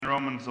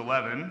Romans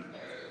 11,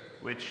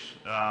 which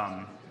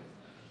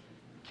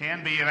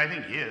can be, and I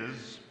think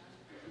is,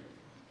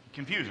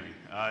 confusing.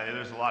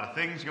 There's a lot of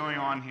things going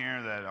on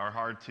here that are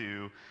hard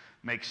to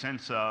make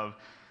sense of,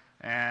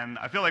 and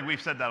I feel like we've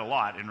said that a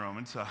lot in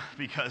Romans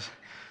because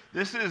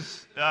this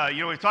is,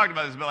 we've talked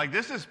about this, but like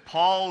this is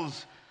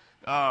Paul's,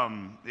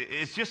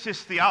 it's just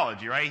his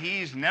theology, right?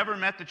 He's never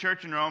met the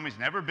church in Rome. He's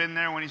never been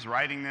there when he's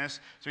writing this,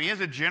 so he has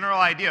a general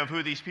idea of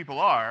who these people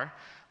are.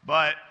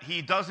 But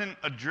he doesn't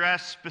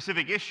address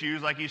specific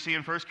issues like you see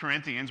in 1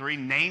 Corinthians, where he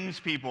names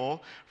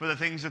people for the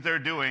things that they're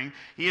doing.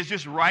 He is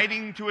just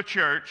writing to a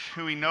church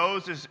who he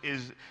knows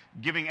is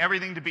giving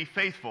everything to be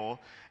faithful,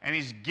 and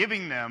he's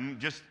giving them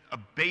just a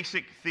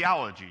basic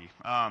theology.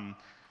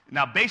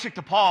 Now, basic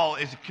to Paul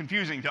is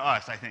confusing to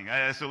us, I think.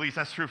 At least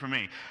that's true for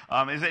me.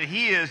 Is that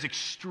he is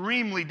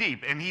extremely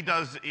deep, and he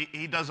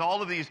does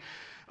all of these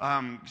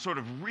sort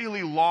of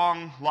really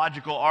long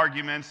logical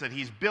arguments that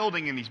he's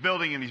building and he's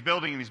building and he's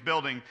building and he's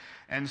building.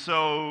 And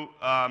so,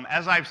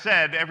 as I've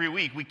said every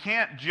week, we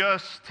can't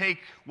just take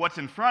what's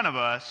in front of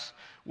us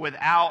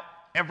without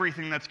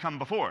everything that's come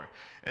before.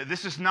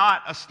 This is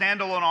not a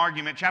standalone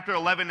argument. Chapter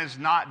 11 does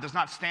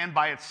not stand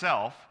by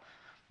itself.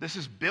 This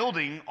is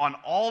building on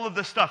all of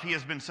the stuff he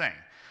has been saying.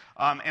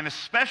 And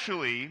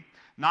especially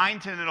 9,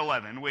 10, and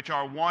 11, which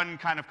are one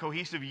kind of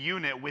cohesive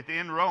unit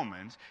within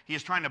Romans. He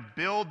is trying to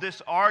build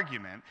this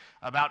argument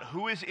about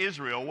who is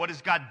Israel, what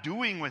is God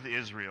doing with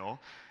Israel.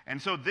 And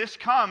so this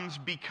comes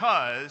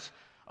because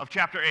of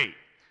chapter 8.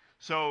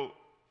 So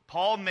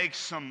Paul makes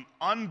some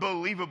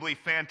unbelievably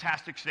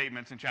fantastic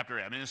statements in chapter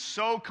 8. I mean, it's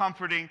so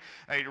comforting.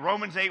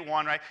 Romans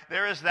 8:1, right?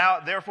 There is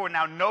therefore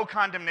now no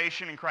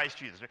condemnation in Christ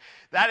Jesus.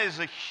 That is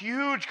a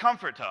huge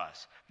comfort to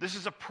us. This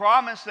is a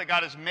promise that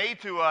God has made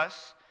to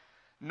us.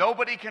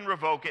 Nobody can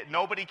revoke it.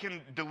 Nobody can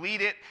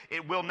delete it.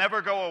 It will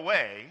never go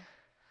away.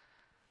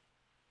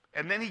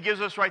 And then he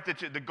gives us, right,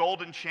 the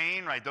golden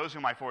chain, right? Those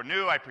whom I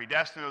foreknew, I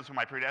predestined. Those whom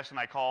I predestined,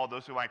 I called.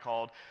 Those whom I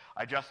called,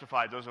 I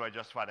justified. Those whom I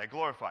justified, I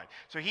glorified.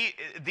 So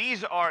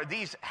these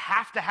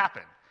have to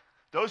happen.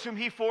 Those whom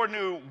he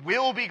foreknew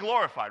will be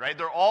glorified, right?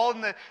 They're all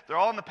in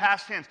the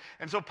past tense.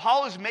 And so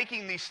Paul is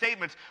making these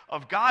statements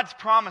of God's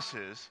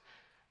promises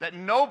that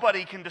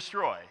nobody can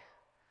destroy.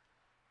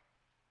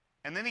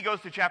 And then he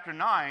goes to chapter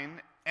 9,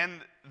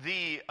 and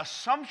the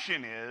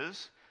assumption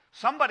is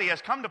somebody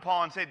has come to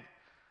Paul and said,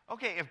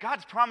 okay, if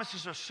God's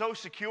promises are so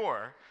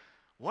secure,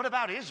 what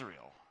about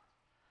Israel?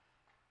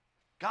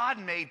 God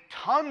made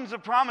tons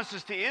of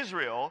promises to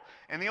Israel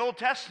in the Old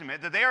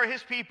Testament that they are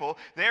his people,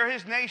 they are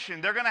his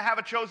nation, they're going to have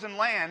a chosen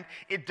land.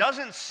 It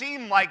doesn't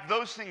seem like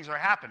those things are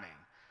happening.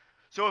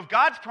 So if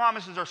God's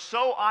promises are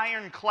so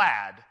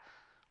ironclad,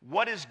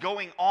 what is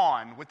going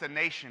on with the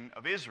nation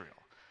of Israel?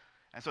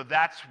 And so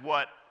that's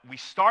what we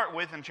start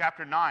with in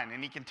chapter 9,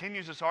 and he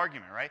continues this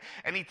argument, right?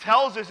 And he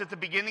tells us at the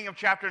beginning of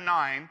chapter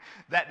 9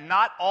 that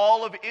not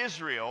all of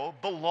Israel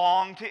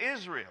belong to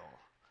Israel.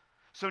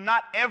 So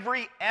not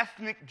every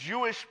ethnic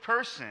Jewish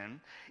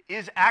person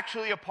is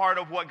actually a part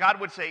of what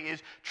God would say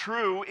is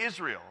true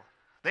Israel.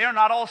 They are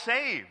not all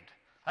saved.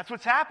 That's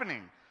what's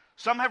happening.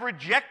 Some have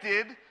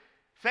rejected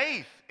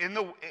faith in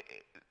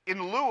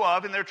lieu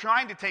of, and they're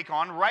trying to take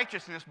on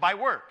righteousness by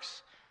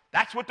works.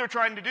 That's what they're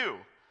trying to do.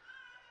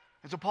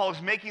 And so Paul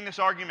is making this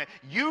argument.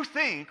 You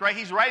think, right,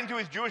 he's writing to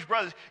his Jewish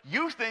brothers,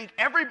 you think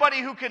everybody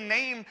who can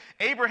name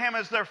Abraham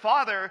as their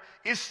father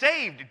is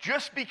saved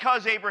just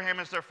because Abraham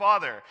is their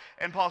father.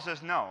 And Paul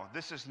says, no,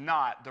 this is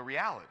not the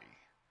reality.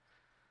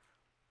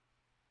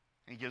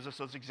 And he gives us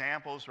those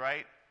examples,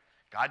 right?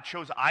 God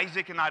chose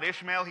Isaac and not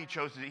Ishmael. He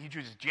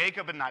chooses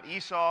Jacob and not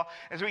Esau.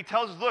 And so he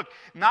tells us, look,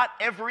 not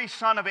every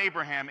son of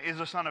Abraham is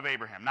a son of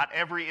Abraham. Not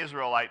every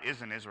Israelite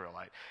is an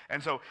Israelite.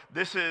 And so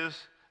this is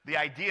the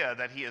idea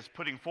that he is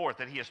putting forth,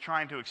 that he is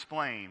trying to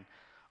explain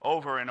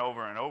over and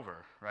over and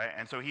over, right?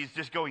 And so he's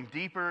just going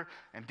deeper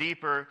and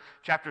deeper.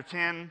 Chapter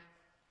 10,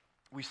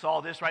 we saw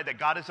this, right? That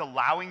God is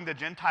allowing the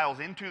Gentiles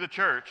into the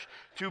church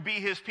to be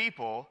his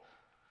people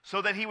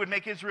so that he would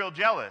make Israel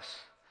jealous.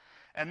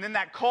 And then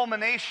that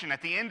culmination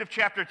at the end of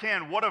chapter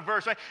 10, what a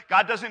verse, right?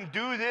 God doesn't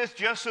do this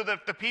just so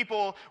that the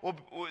people,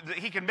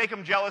 he can make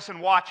them jealous and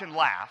watch and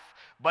laugh.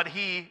 But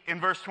he, in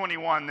verse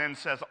 21, then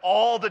says,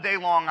 all the day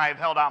long I have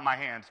held out my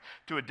hands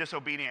to a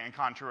disobedient and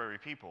contrary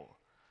people.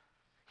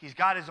 He's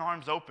got his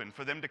arms open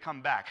for them to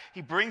come back.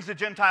 He brings the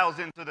Gentiles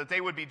in so that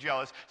they would be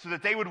jealous, so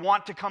that they would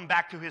want to come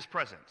back to his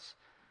presence.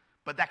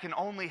 But that can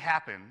only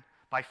happen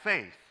by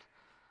faith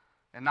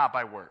and not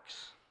by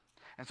works.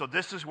 And so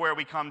this is where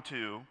we come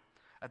to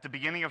at the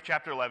beginning of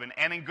chapter 11,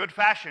 and in good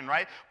fashion,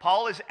 right?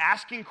 Paul is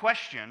asking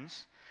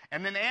questions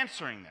and then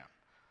answering them.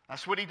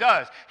 That's what he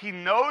does. He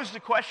knows the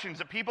questions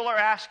that people are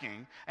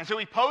asking, and so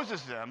he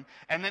poses them,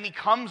 and then he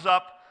comes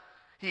up,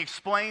 he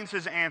explains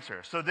his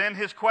answer. So then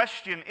his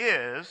question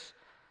is,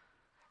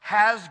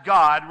 has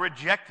God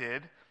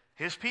rejected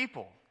his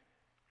people?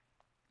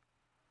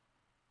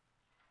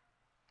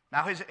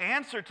 Now his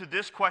answer to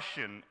this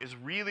question is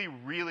really,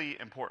 really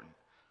important.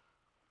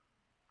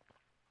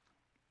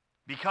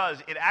 Because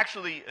it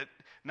actually,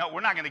 no,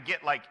 we're not going to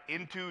get like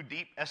into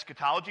deep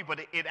eschatology, but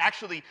it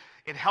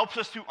helps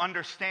us to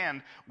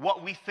understand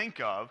what we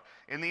think of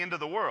in the end of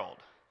the world.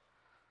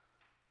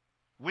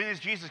 When is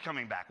Jesus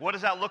coming back? What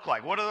does that look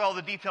like? What are all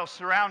the details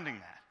surrounding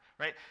that,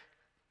 right?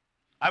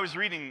 I was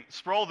reading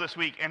Sproul this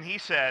week, and he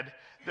said,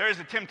 there is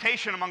a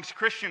temptation amongst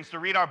Christians to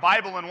read our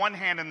Bible in one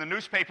hand and the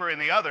newspaper in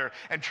the other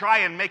and try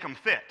and make them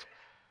fit.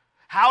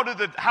 How do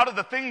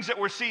the things that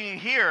we're seeing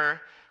here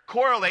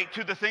correlate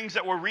to the things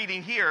that we're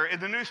reading here in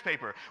the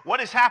newspaper?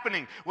 What is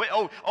happening?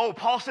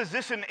 Paul says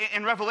this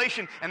in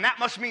Revelation, and that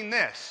must mean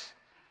this.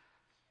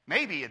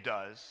 Maybe it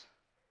does.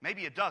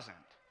 Maybe it doesn't,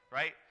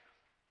 right?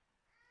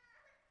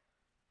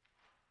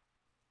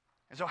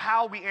 And so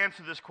how we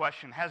answer this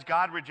question, has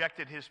God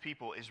rejected his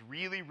people, is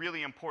really,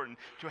 really important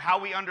to how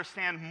we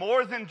understand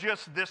more than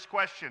just this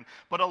question,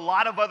 but a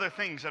lot of other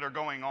things that are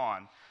going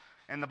on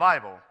in the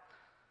Bible.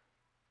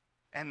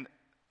 And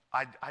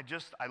I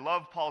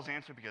love Paul's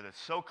answer because it's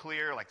so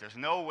clear, like there's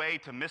no way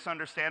to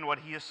misunderstand what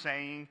he is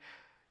saying.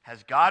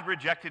 Has God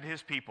rejected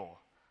his people?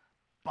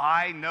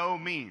 By no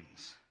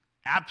means.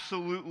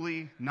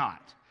 Absolutely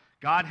not.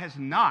 God has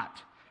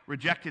not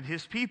rejected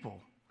his people.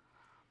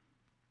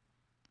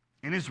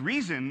 And his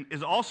reason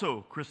is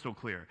also crystal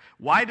clear.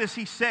 Why does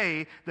he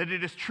say that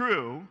it is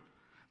true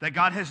that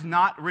God has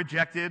not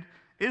rejected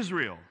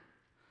Israel?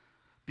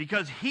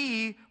 Because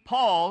he,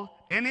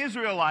 Paul, an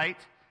Israelite,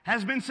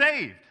 has been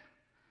saved.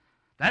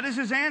 That is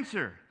his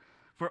answer.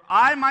 For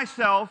I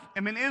myself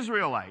am an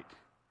Israelite,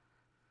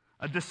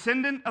 a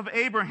descendant of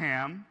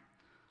Abraham,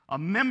 a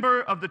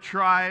member of the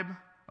tribe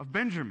of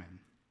Benjamin.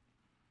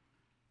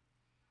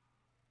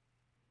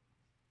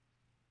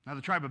 Now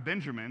the tribe of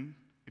Benjamin,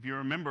 if you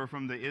remember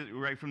from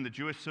the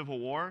Jewish Civil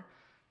War,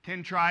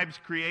 10 tribes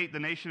create the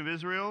nation of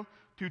Israel,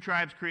 2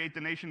 tribes create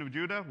the nation of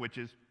Judah, which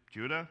is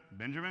Judah,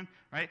 Benjamin,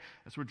 right?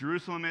 That's where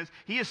Jerusalem is.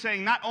 He is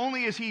saying not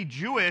only is he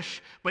Jewish,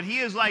 but he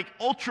is like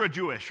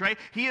ultra-Jewish, right?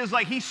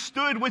 He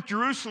stood with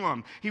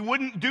Jerusalem. He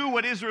wouldn't do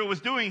what Israel was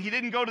doing. He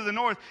didn't go to the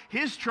north.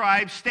 His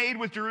tribe stayed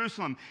with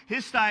Jerusalem.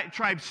 His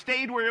tribe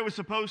stayed where it was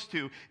supposed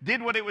to,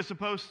 did what it was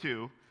supposed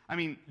to. I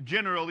mean,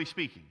 generally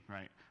speaking,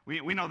 right?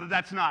 We know that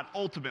that's not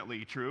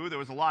ultimately true. There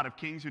was a lot of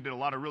kings who did a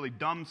lot of really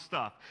dumb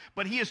stuff.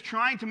 But he is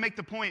trying to make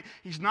the point,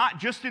 he's not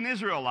just an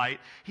Israelite.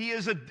 He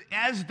is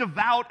as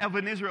devout of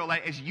an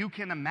Israelite as you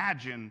can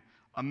imagine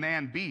a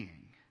man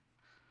being.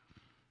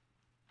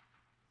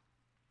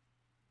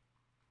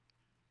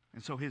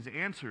 And so his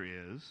answer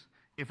is,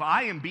 if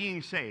I am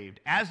being saved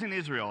as an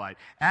Israelite,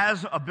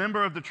 as a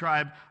member of the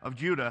tribe of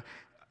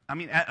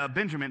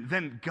Benjamin,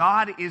 then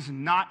God is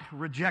not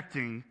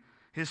rejecting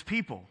his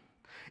people.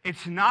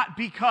 It's not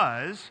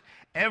because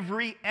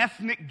every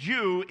ethnic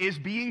Jew is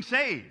being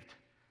saved.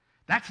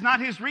 That's not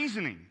his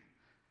reasoning.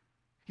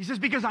 He says,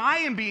 because I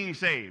am being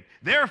saved.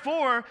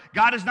 Therefore,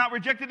 God has not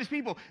rejected his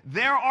people.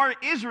 There are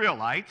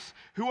Israelites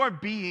who are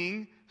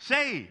being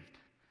saved.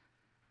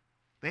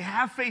 They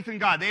have faith in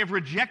God. They have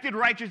rejected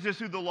righteousness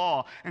through the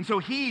law. And so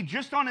he,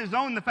 just on his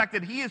own, the fact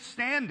that he is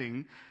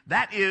standing,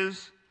 that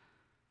is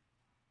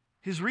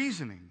his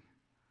reasoning.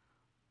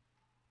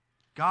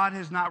 God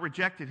has not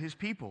rejected his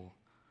people,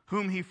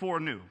 whom he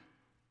foreknew.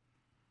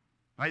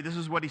 Right? This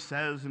is what he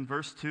says in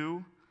verse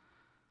 2.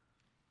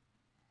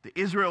 The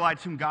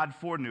Israelites whom God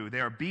foreknew, they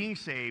are being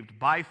saved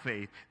by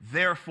faith.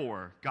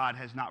 Therefore, God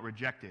has not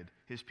rejected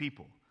his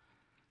people.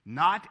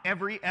 Not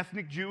every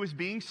ethnic Jew is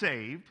being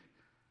saved,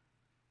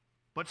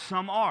 but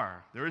some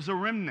are. There is a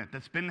remnant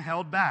that's been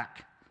held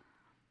back.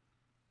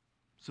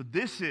 So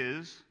this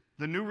is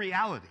the new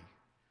reality.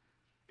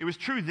 It was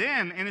true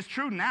then, and it's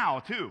true now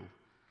too,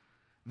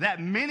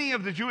 that many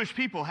of the Jewish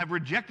people have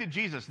rejected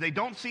Jesus. They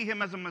don't see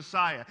him as a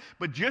Messiah.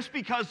 But just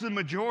because the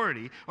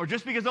majority, or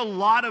just because a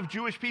lot of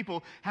Jewish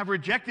people have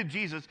rejected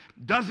Jesus,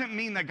 doesn't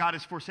mean that God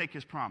has forsaken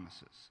his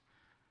promises.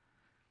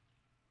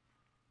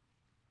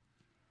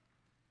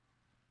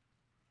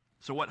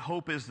 So what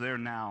hope is there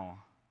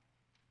now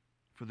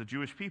for the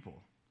Jewish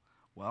people?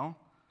 Well,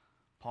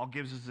 Paul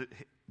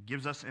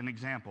gives us an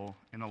example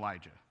in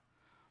Elijah.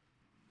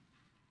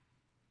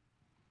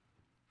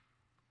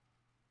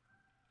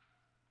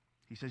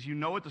 He says, you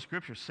know what the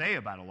scriptures say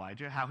about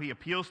Elijah, how he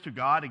appeals to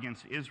God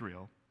against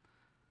Israel.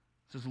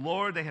 He says,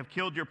 Lord, they have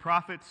killed your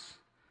prophets,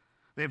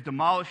 they have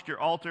demolished your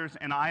altars,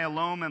 and I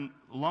alone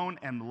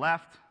am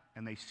left,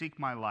 and they seek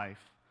my life.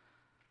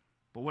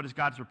 But what is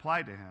God's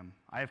reply to him?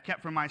 I have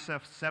kept for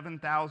myself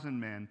 7,000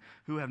 men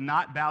who have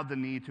not bowed the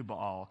knee to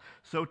Baal.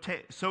 So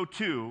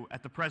too,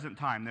 at the present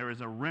time, there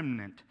is a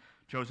remnant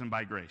chosen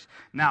by grace.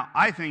 Now,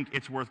 I think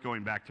it's worth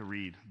going back to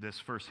read this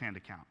firsthand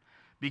account,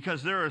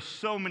 because there are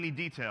so many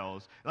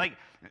details. Like,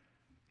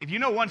 if you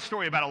know one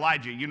story about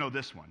Elijah, you know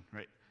this one,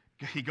 right?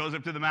 He goes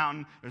up to the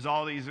mountain. There's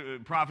all these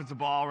prophets of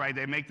Baal, right?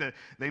 They make the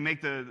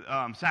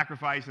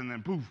sacrifice, and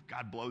then poof,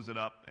 God blows it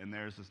up, and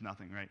there's this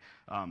nothing, right?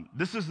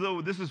 This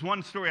is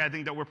one story I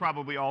think that we're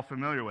probably all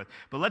familiar with.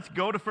 But let's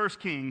go to 1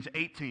 Kings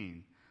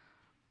 18.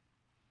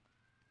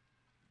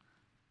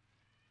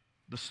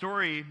 The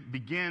story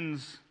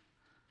begins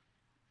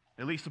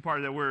at least the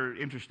part that we're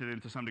interested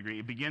in to some degree.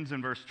 It begins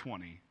in verse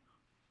 20.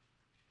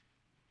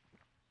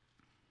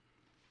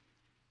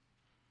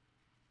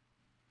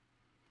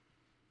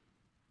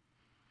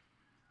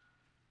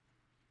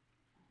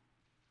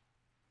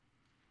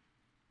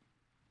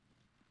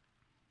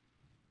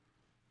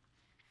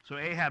 So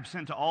Ahab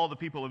sent to all the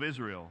people of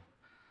Israel,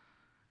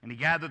 and he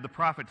gathered the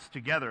prophets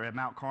together at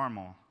Mount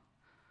Carmel.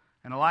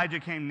 And Elijah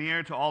came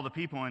near to all the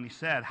people, and he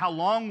said, "How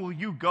long will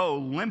you go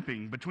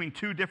limping between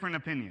two different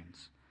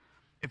opinions?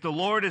 If the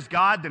Lord is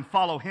God, then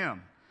follow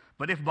him.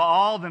 But if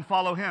Baal, then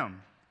follow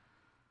him."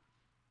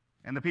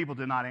 And the people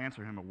did not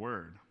answer him a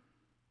word.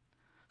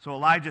 So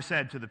Elijah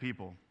said to the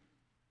people,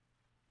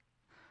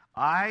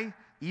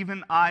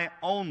 even I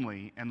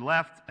only, am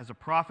left as a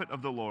prophet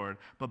of the Lord,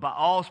 but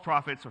Baal's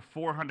prophets are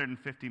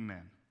 450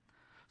 men.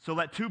 So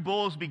let 2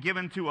 bulls be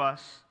given to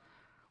us.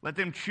 Let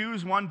them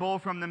choose 1 bull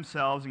from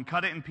themselves and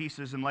cut it in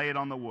pieces and lay it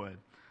on the wood,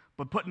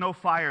 but put no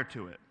fire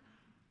to it.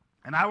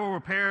 And I will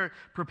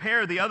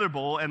prepare the other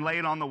bull and lay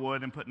it on the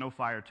wood and put no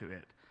fire to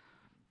it.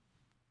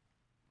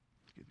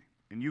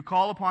 And you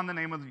call upon the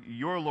name of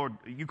your Lord,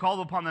 you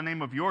call upon the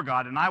name of your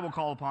God, and I will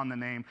call upon the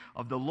name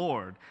of the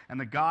Lord. And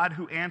the God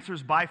who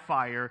answers by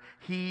fire,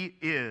 he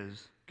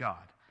is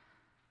God.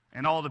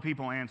 And all the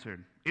people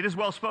answered, "It is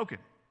well spoken."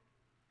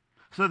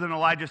 So then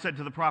Elijah said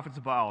to the prophets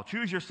of Baal,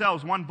 "Choose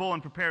yourselves 1 bull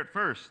and prepare it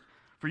first,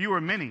 for you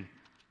are many.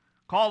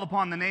 Call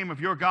upon the name of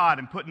your God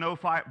and put no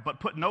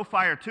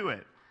fire to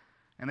it."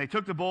 And they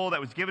took the bull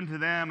that was given to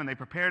them, and they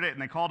prepared it,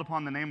 and they called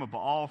upon the name of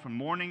Baal from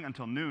morning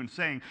until noon,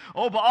 saying,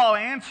 "O Baal,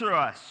 answer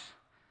us."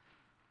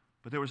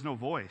 But there was no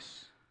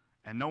voice,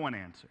 and no one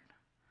answered.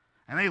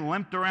 And they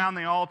limped around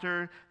the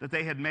altar that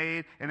they had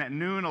made, and at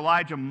noon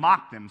Elijah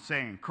mocked them,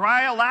 saying,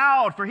 "Cry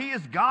aloud, for he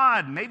is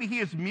God. Maybe he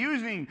is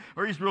musing,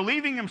 or he's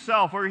relieving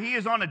himself, or he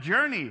is on a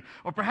journey,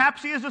 or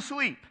perhaps he is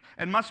asleep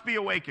and must be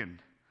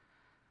awakened."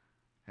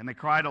 And they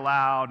cried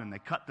aloud, and they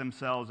cut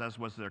themselves, as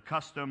was their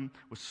custom,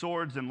 with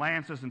swords and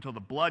lances until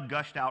the blood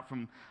gushed out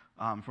from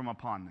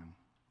upon them.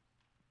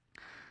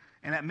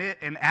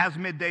 And as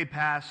midday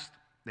passed,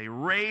 they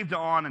raved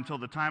on until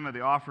the time of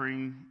the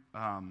offering.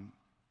 And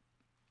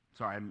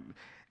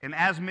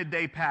as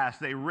midday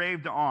passed, they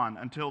raved on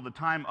until the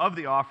time of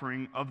the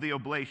offering of the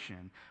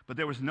oblation. But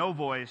there was no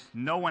voice,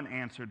 no one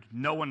answered,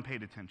 no one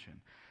paid attention.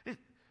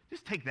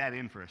 Just take that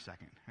in for a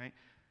second, right?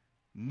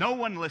 No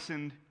one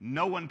listened,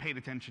 no one paid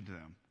attention to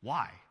them.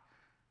 Why?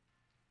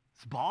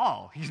 It's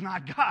Baal. He's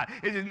not God.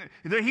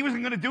 He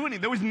wasn't going to do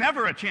anything. There was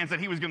never a chance that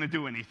he was going to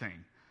do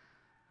anything.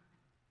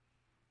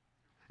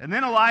 And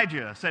then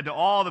Elijah said to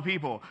all the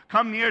people,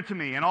 "Come near to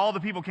me." And all the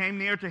people came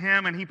near to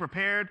him, and he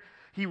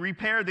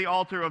repaired the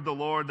altar of the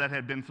Lord that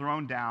had been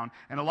thrown down.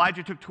 And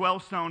Elijah took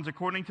 12 stones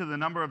according to the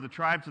number of the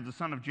tribes of the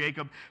son of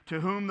Jacob, to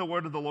whom the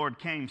word of the Lord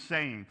came,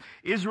 saying,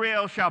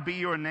 "Israel shall be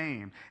your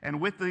name." And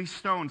with these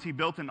stones he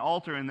built an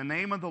altar in the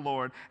name of the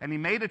Lord, and he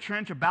made a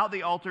trench about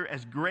the altar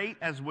as great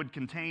as would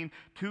contain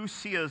 2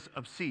 seahs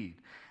of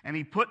seed. And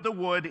he put the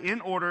wood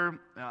in order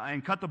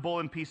and cut the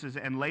bull in pieces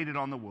and laid it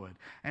on the wood.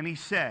 And he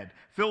said,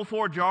 "Fill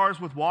 4 jars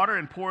with water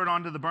and pour it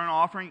onto the burnt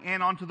offering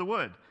and onto the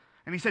wood."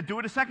 And he said, "Do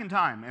it a second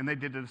time." And they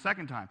did it a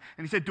second time.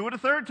 And he said, "Do it a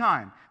third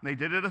time." And they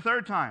did it a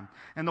third time.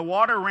 And the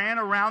water ran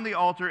around the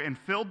altar and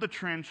filled the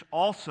trench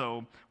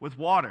also with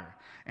water.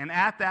 And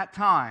at that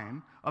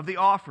time of the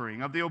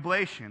offering of the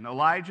oblation,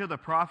 Elijah the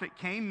prophet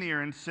came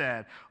near and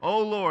said, "O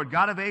Lord,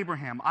 God of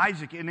Abraham,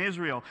 Isaac, and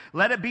Israel,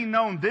 let it be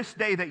known this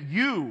day that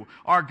you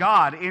are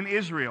God in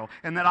Israel,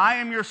 and that I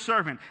am your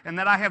servant, and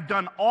that I have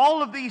done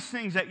all of these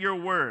things at your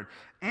word.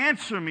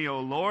 Answer me, O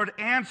Lord,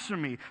 answer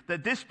me,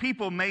 that this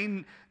people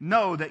may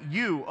know that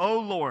you, O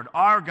Lord,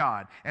 are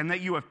God, and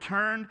that you have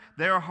turned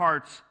their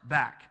hearts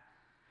back."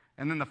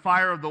 And then the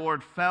fire of the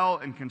Lord fell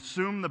and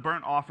consumed the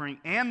burnt offering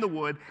and the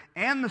wood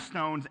and the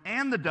stones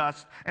and the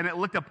dust, and it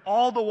licked up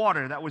all the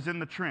water that was in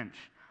the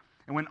trench.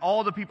 And when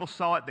all the people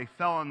saw it, they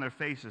fell on their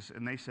faces,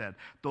 and they said,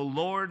 "The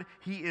Lord,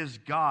 he is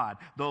God.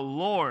 The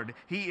Lord,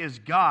 he is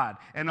God."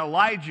 And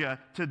Elijah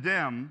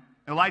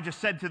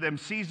said to them,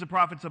 "Seize the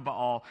prophets of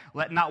Baal,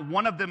 let not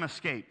one of them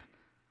escape."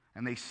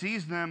 And they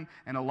seized them,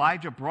 and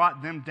Elijah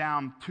brought them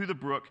down to the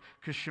brook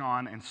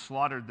Kishon and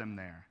slaughtered them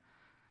there.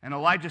 And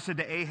Elijah said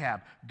to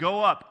Ahab,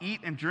 "Go up,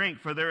 eat and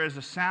drink, for there is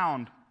a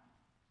sound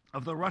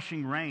of the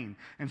rushing rain."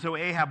 And so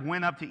Ahab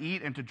went up to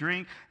eat and to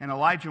drink, and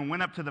Elijah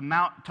went up to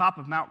the top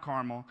of Mount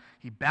Carmel.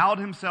 He bowed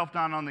himself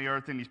down on the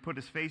earth, and he put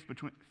his face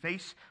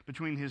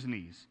between his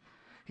knees.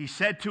 He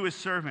said to his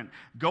servant,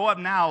 "Go up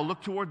now,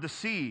 look toward the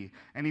sea."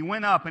 And he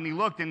went up, and he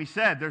looked, and he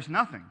said, "There's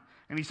nothing."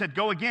 And he said,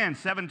 "Go again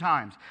 7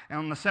 times. And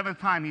on the 7th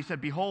time he said,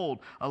 Behold,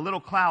 a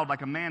little cloud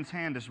like a man's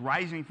hand is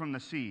rising from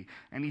the sea.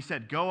 And he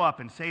said, Go up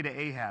and say to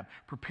Ahab,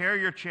 Prepare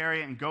your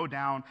chariot and go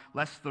down,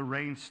 lest the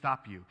rain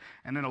stop you.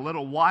 And in a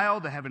little while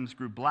the heavens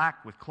grew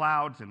black with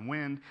clouds and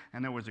wind,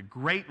 and there was a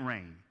great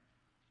rain.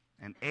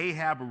 And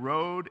Ahab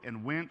rode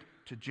and went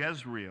to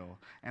Jezreel,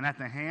 and at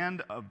the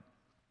hand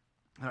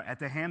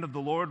of the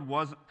Lord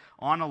was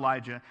on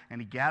Elijah,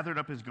 and he gathered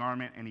up his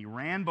garment, and he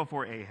ran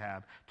before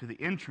Ahab to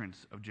the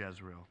entrance of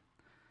Jezreel.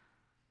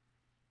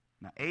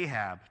 Now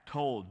Ahab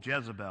told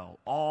Jezebel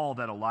all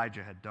that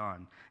Elijah had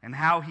done, and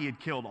how he had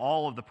killed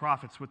all of the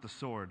prophets with the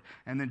sword.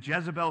 And then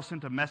Jezebel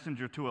sent a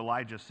messenger to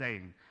Elijah,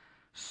 saying,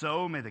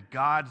 "So may the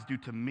gods do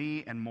to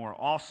me and more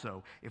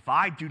also, if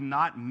I do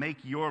not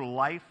make your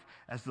life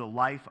as the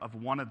life of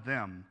one of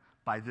them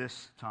by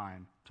this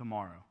time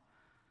tomorrow."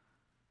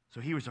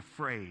 So he was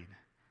afraid,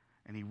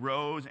 and he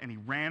rose and he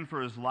ran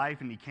for his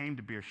life, and he came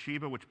to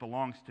Beersheba, which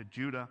belongs to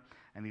Judah,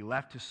 and he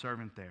left his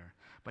servant there.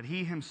 But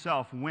he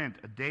himself went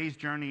a day's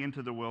journey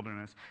into the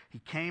wilderness. He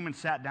came and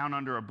sat down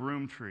under a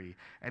broom tree,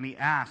 and he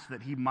asked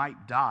that he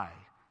might die,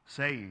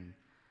 saying,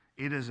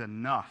 "It is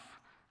enough.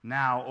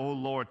 Now, O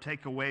Lord,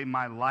 take away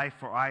my life,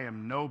 for I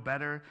am no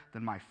better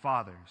than my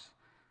fathers."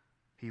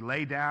 He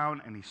lay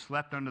down and he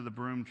slept under the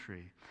broom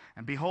tree.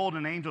 And behold,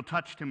 an angel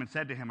touched him and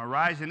said to him,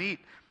 "Arise and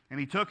eat." And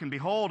he took, and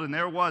behold, and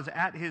there was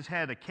at his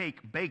head a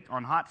cake baked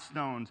on hot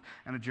stones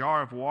and a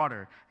jar of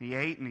water. And he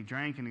ate and he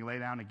drank and he lay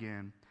down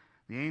again.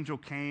 The angel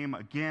came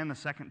again a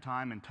second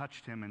time and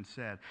touched him and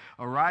said,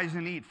 "Arise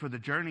and eat, for the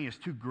journey is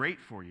too great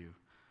for you."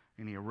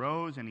 And he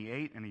arose and he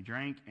ate and he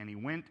drank, and he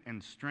went in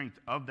strength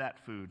of that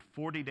food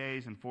 40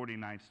 days and 40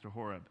 nights to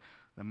Horeb,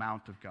 the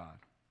mount of God.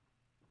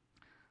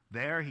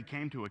 There he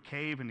came to a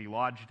cave, and he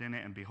lodged in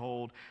it, and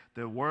behold,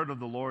 the word of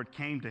the Lord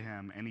came to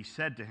him, and he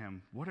said to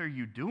him, "What are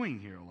you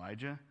doing here,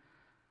 Elijah?"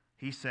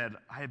 He said,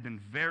 "I have been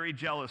very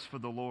jealous for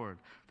the Lord,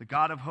 the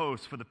God of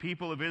hosts, for the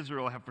people of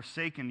Israel have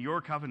forsaken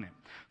your covenant,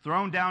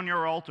 thrown down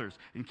your altars,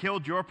 and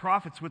killed your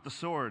prophets with the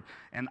sword.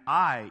 And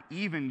I,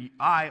 even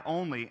I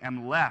only,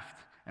 am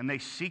left, and they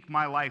seek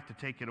my life to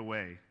take it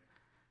away."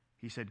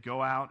 He said,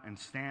 "Go out and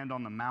stand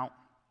on the mount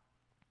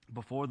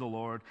before the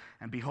Lord."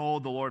 And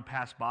behold, the Lord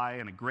passed by,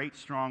 and a great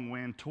strong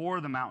wind tore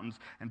the mountains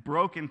and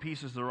broke in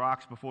pieces the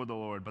rocks before the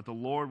Lord. But the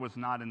Lord was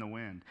not in the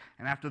wind.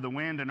 And after the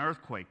wind, an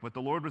earthquake. But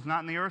the Lord was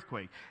not in the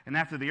earthquake. And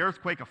after the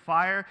earthquake, a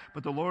fire.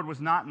 But the Lord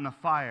was not in the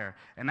fire.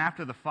 And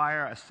after the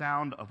fire, a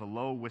sound of a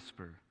low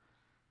whisper.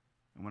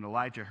 And when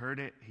Elijah heard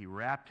it, he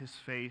wrapped his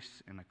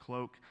face in a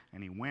cloak,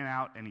 and he went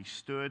out, and he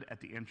stood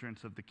at the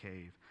entrance of the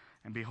cave.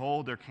 And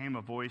behold, there came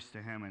a voice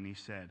to him, and he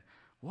said,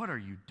 "What are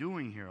you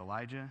doing here,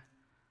 Elijah?"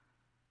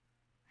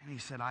 And he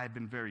said, "I have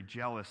been very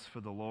jealous for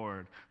the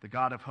Lord, the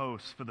God of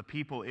hosts, for the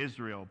people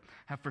Israel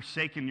have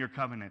forsaken your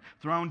covenant,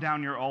 thrown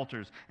down your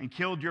altars, and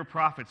killed your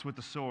prophets with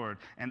the sword.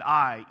 And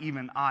I,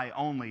 even I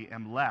only,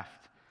 am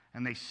left,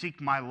 and they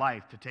seek my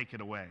life to take it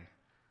away."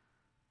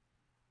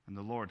 And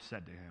the Lord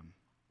said to him,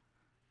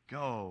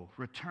 "Go,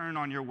 return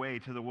on your way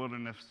to the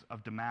wilderness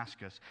of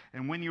Damascus,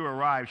 and when you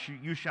arrive,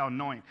 you shall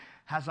anoint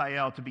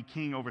Hazael to be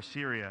king over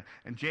Syria,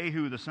 and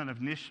Jehu the son of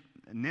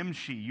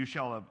Nimshi you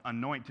shall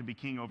anoint to be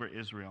king over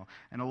Israel,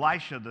 and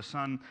Elisha the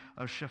son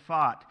of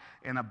Shaphat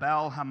and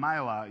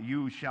Abel-Hamelah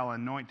you shall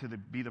anoint to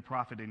be the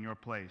prophet in your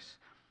place.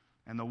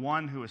 And the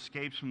one who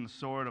escapes from the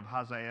sword of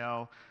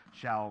Hazael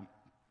shall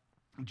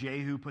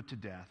Jehu put to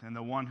death, and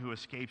the one who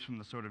escapes from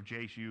the sword of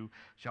Jehu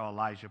shall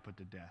Elijah put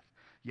to death.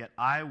 Yet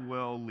I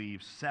will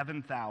leave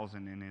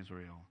 7,000 in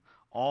Israel,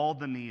 all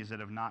the knees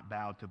that have not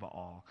bowed to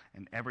Baal,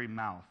 and every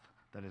mouth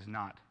that has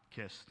not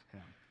kissed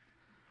him."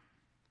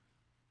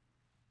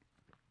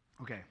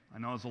 Okay, I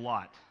know it's a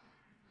lot.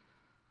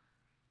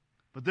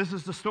 But this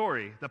is the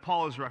story that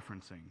Paul is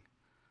referencing.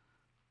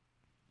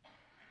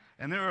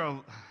 And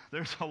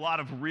there's a lot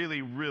of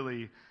really,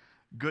 really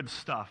good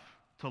stuff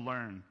to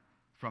learn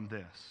from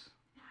this.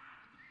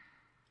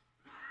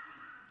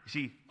 You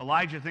see,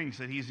 Elijah thinks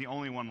that he's the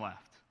only one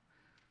left.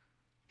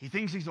 He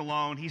thinks he's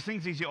alone. He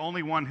thinks he's the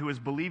only one who is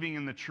believing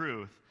in the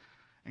truth.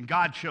 And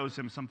God shows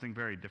him something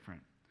very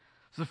different.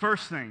 So the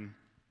first thing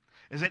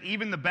is that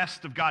even the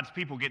best of God's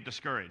people get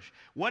discouraged.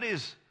 Where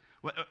does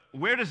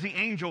the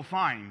angel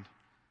find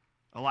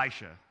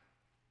Elijah?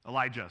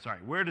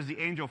 Where does the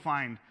angel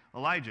find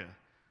Elijah?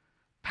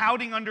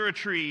 Pouting under a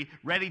tree,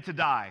 ready to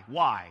die.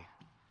 Why?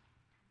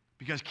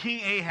 Because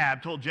King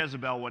Ahab told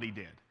Jezebel what he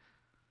did.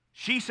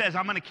 She says,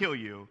 "I'm going to kill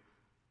you."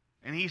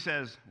 And he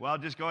says, "Well,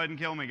 just go ahead and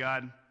kill me,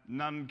 God.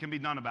 None can be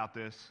done about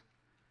this."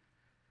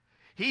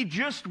 He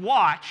just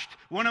watched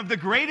one of the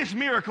greatest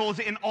miracles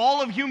in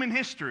all of human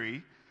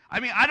history. I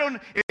mean, I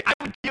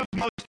would give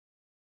most.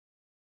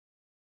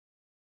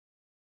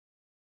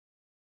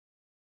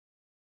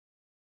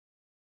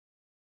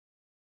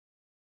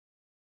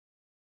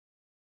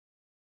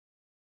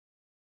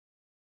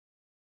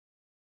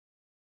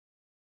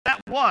 That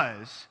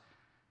was.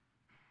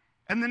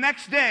 And the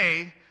next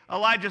day,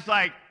 Elijah's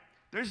like,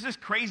 "There's this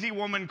crazy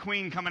woman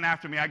queen coming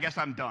after me. I guess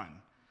I'm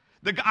done."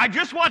 I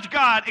just watched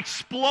God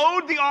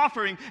explode the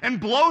offering and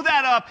blow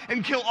that up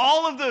and kill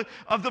all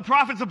of the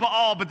prophets of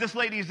Baal, but this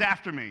lady's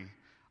after me.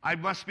 I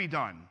must be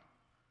done.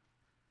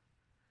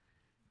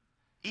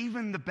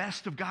 Even the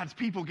best of God's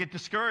people get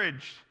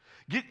discouraged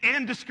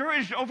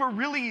over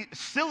really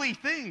silly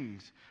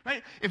things,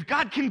 right? If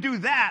God can do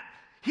that,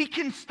 he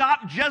can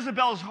stop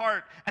Jezebel's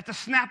heart at the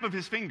snap of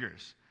his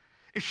fingers.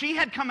 If she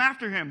had come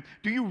after him,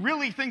 do you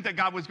really think that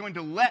God was going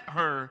to let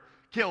her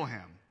kill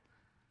him?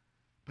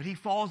 But he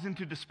falls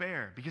into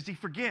despair because he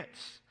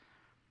forgets.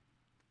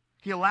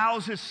 He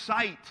allows his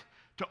sight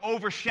to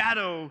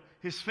overshadow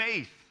his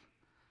faith.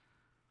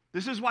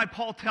 This is why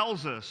Paul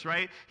tells us,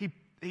 right?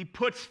 He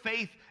puts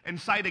faith and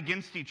sight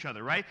against each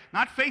other, right?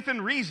 Not faith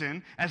and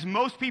reason, as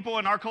most people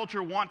in our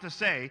culture want to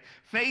say.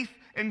 Faith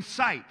and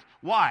sight.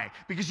 Why?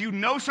 Because you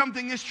know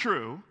something is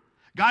true.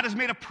 God has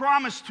made a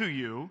promise to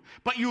you,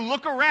 but you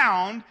look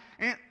around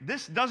and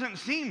this doesn't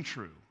seem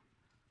true.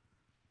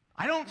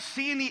 I don't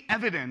see any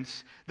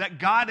evidence that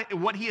God,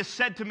 what he has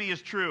said to me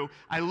is true.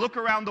 I look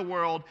around the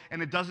world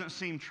and it doesn't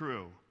seem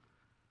true.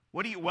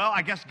 Well,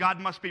 I guess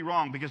God must be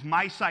wrong because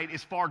my sight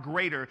is far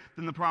greater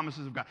than the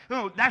promises of God.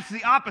 No, that's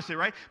the opposite,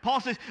 right? Paul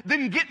says,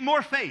 then get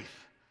more faith.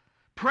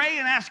 Pray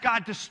and ask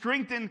God to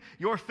strengthen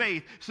your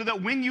faith so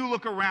that when you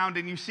look around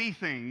and you see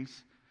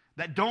things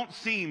that don't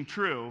seem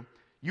true,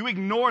 you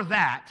ignore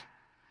that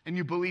and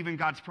you believe in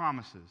God's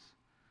promises.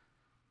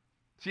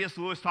 C.S.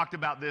 Lewis talked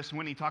about this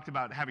when he talked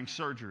about having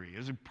surgery. It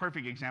was a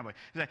perfect example.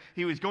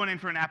 He was going in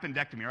for an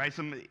appendectomy, right?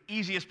 Some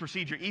easiest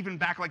procedure, even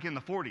back like in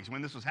the 40s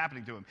when this was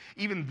happening to him.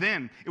 Even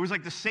then, it was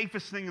like the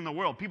safest thing in the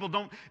world. People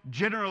don't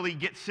generally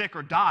get sick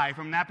or die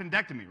from an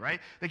appendectomy, right?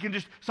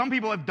 Some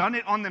people have done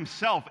it on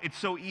themselves. It's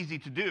so easy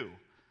to do.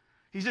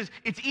 He says,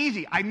 it's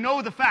easy. I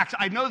know the facts.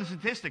 I know the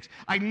statistics.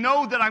 I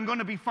know that I'm going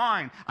to be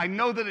fine. I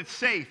know that it's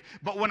safe.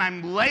 But when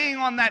I'm laying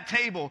on that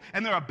table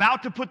and they're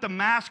about to put the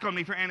mask on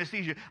me for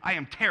anesthesia, I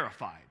am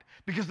terrified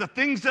because the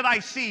things that I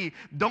see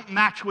don't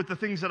match with the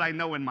things that I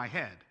know in my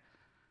head.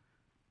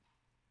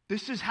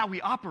 This is how we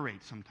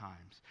operate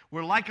sometimes.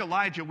 We're like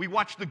Elijah. We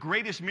watch the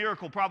greatest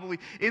miracle probably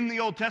in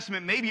the Old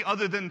Testament, maybe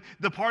other than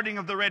the parting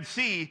of the Red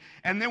Sea,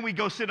 and then we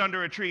go sit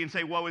under a tree and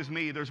say, woe is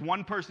me. There's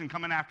one person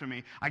coming after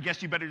me. I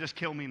guess you better just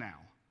kill me now.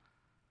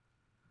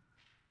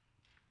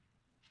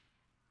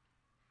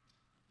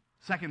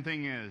 Second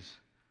thing is,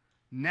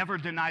 never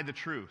deny the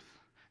truth,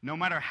 no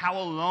matter how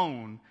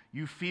alone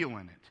you feel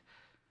in it.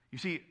 You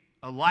see,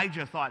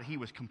 Elijah thought he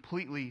was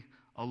completely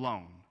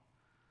alone,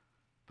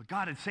 but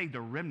God had saved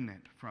a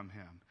remnant from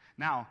him.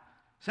 Now,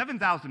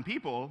 7,000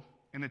 people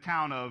in a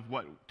town of,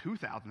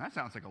 2,000? That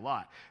sounds like a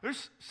lot.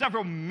 There's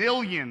several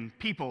million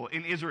people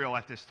in Israel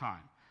at this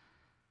time.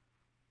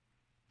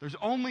 There's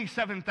only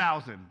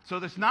 7,000, so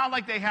it's not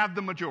like they have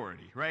the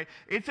majority, right?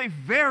 It's a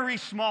very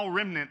small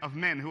remnant of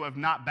men who have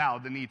not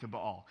bowed the knee to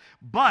Baal.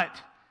 But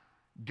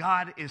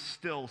God is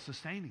still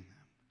sustaining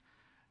them.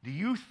 Do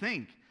you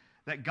think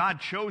that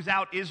God chose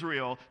out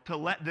Israel to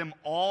let them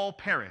all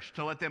perish,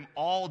 to let them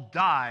all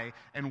die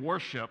and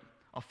worship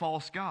a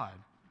false god?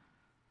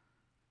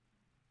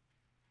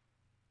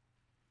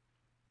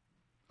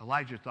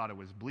 Elijah thought it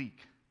was bleak.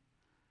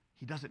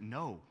 He doesn't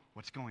know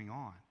what's going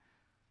on.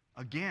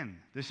 Again,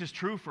 this is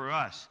true for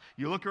us.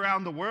 You look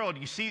around the world,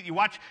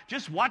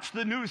 just watch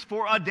the news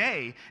for a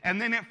day,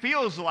 and then it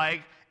feels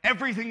like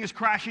everything is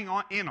crashing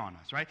in on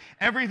us, right?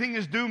 Everything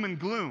is doom and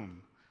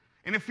gloom.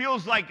 And it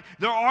feels like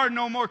there are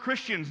no more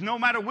Christians, no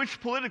matter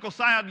which political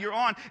side you're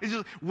on. It's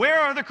just, where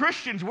are the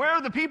Christians? Where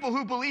are the people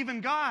who believe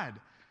in God?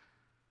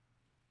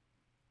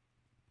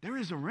 There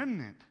is a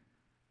remnant,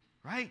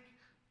 right?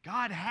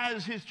 God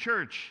has his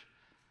church.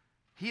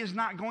 He is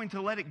not going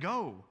to let it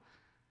go.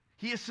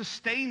 He is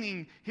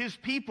sustaining his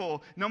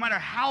people no matter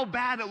how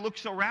bad it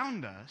looks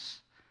around us.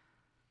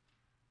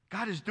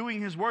 God is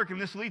doing his work, and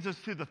this leads us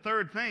to the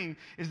third thing,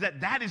 is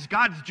that is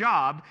God's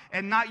job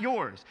and not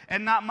yours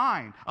and not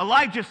mine.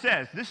 Elijah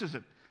says,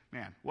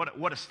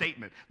 what a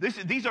statement.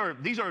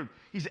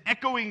 He's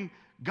echoing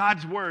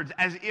God's words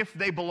as if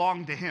they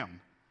belong to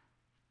him.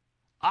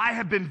 I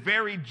have been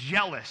very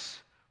jealous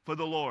for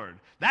the Lord.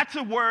 That's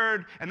a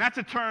word, and that's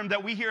a term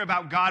that we hear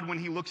about God when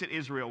he looks at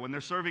Israel, when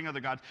they're serving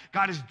other gods.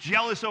 God is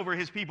jealous over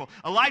his people.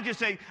 Elijah's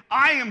saying,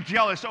 I am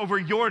jealous over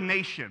your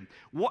nation.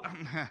 What?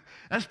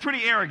 That's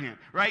pretty arrogant,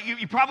 right?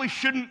 You probably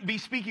shouldn't be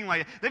speaking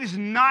like that. That is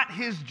not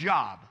his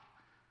job.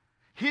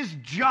 His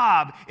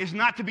job is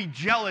not to be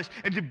jealous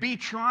and to be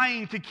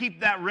trying to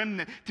keep that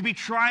remnant, to be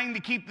trying to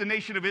keep the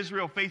nation of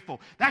Israel faithful.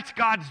 That's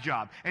God's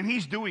job, and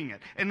he's doing it.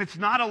 And it's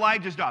not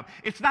Elijah's job.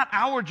 It's not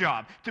our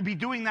job to be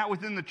doing that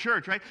within the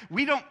church, right?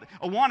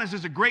 Awanas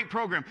is a great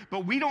program,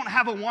 but we don't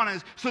have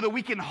Awanas so that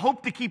we can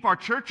hope to keep our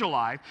church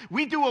alive.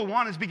 We do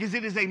Awanas because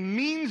it is a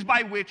means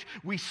by which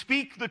we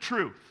speak the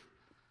truth.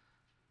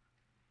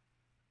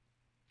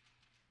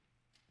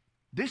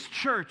 This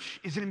church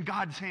is in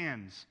God's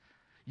hands.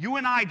 You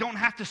and I don't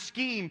have to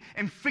scheme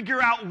and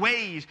figure out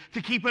ways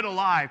to keep it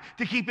alive,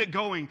 to keep it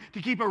going,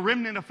 to keep a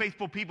remnant of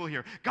faithful people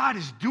here. God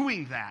is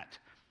doing that.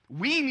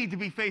 We need to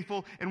be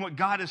faithful in what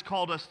God has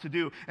called us to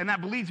do. And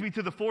that leads me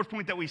to the fourth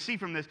point that we see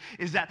from this,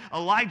 is that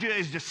Elijah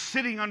is just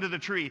sitting under the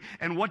tree.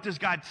 And what does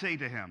God say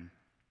to him?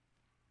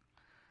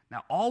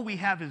 Now, all we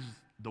have is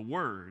the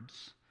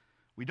words.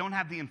 We don't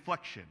have the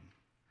inflection.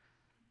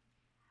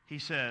 He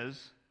says,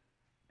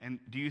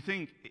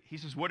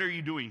 what are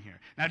you doing here?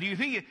 Now, do you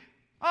think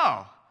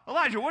oh,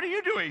 Elijah, what are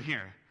you doing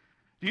here?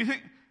 Do you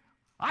think,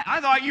 I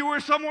thought you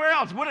were somewhere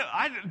else.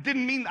 I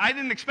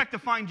didn't expect to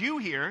find you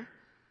here.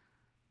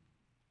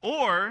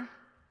 Or,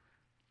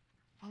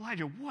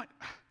 Elijah, what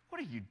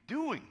are you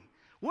doing?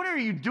 What are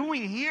you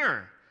doing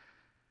here?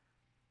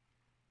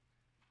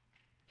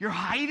 You're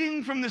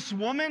hiding from this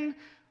woman?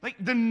 Like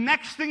the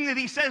next thing that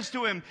he says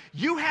to him,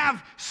 you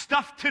have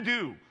stuff to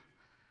do.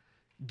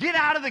 Get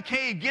out of the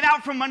cave. Get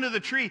out from under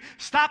the tree.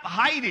 Stop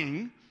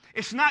hiding.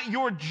 It's not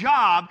your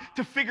job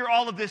to figure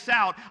all of this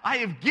out. I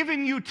have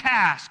given you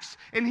tasks,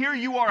 and here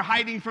you are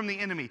hiding from the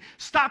enemy.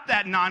 Stop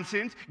that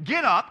nonsense.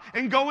 Get up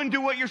and go and do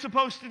what you're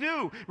supposed to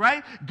do,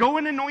 right? Go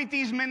and anoint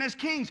these men as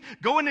kings.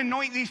 Go and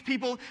anoint these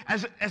people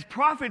as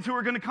prophets who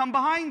are going to come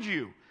behind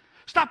you.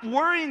 Stop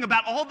worrying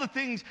about all the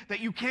things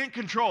that you can't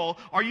control.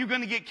 Are you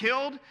going to get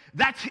killed?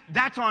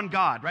 That's on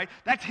God, right?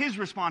 That's his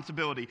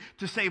responsibility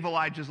to save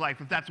Elijah's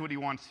life if that's what he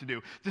wants to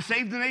do. To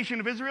save the nation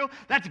of Israel,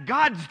 that's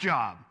God's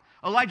job.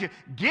 Elijah,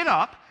 get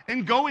up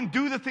and go and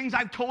do the things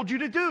I've told you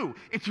to do.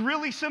 It's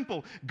really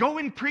simple. Go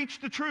and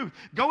preach the truth.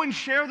 Go and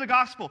share the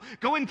gospel.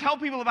 Go and tell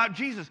people about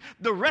Jesus.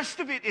 The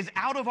rest of it is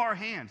out of our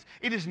hands.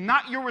 It is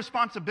not your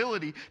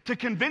responsibility to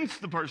convince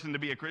the person to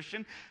be a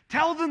Christian.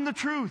 Tell them the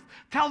truth.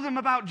 Tell them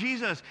about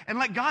Jesus and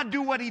let God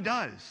do what he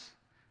does.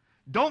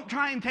 Don't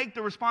try and take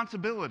the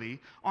responsibility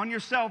on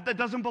yourself that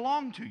doesn't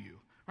belong to you,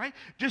 right?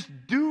 Just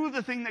do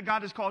the thing that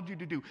God has called you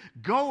to do.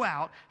 Go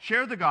out,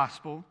 share the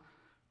gospel,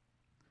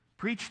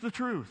 preach the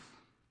truth.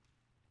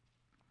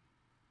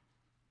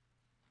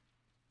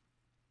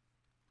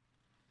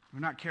 If we're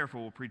not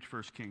careful, we'll preach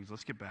 1 Kings.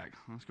 Let's get back.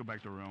 Let's go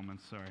back to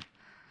Romans. Sorry.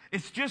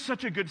 It's just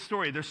such a good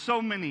story. There's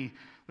so many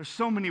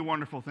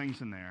wonderful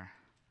things in there.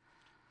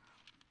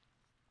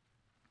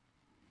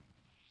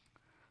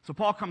 So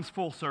Paul comes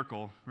full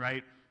circle,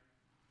 right?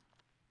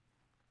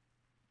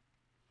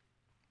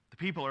 The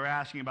people are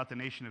asking about the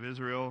nation of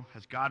Israel.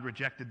 Has God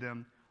rejected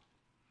them?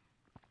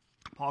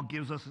 Paul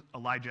gives us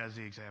Elijah as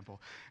the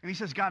example. And he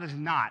says God has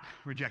not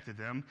rejected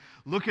them.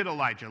 Look at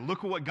Elijah.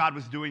 Look at what God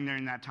was doing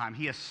during that time.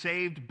 He has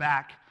saved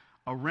back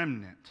a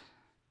remnant.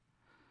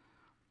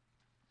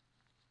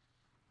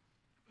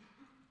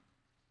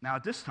 Now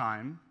at this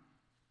time,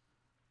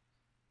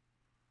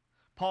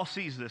 Paul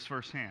sees this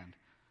firsthand.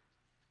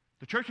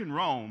 The church in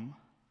Rome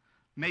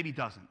maybe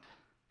doesn't.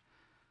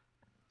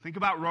 Think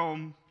about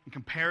Rome in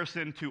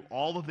comparison to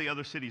all of the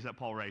other cities that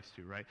Paul writes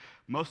to, right?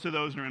 Most of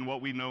those are in what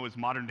we know as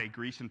modern-day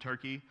Greece and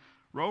Turkey.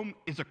 Rome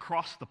is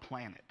across the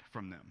planet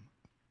from them.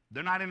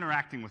 They're not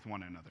interacting with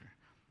one another.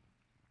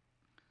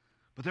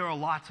 But there are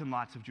lots and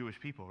lots of Jewish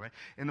people, right?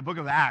 In the book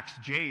of Acts,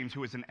 James,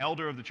 who is an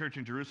elder of the church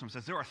in Jerusalem,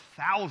 says there are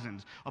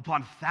thousands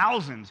upon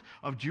thousands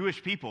of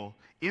Jewish people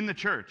in the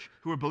church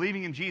who are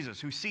believing in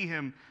Jesus, who see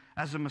him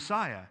as the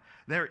Messiah.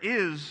 There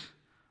is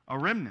a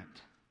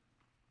remnant.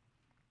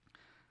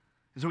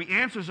 So he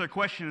answers a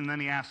question and then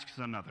he asks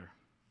another.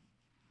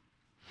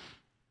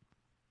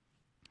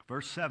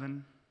 Verse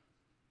 7.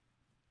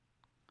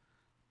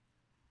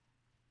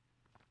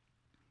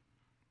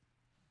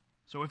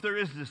 So if there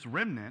is this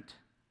remnant,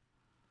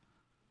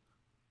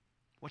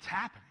 what's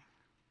happening?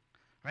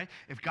 Right?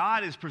 If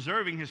God is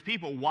preserving his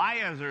people, why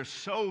is there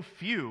so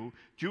few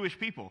Jewish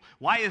people?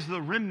 Why is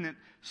the remnant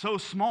so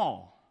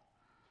small?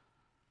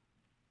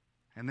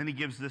 And then he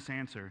gives this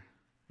answer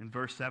in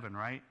verse 7,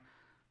 right?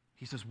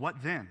 He says, what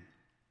then?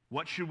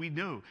 What should we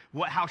do?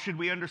 How should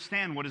we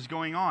understand what is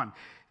going on?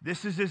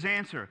 This is his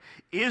answer.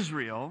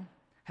 Israel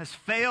has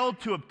failed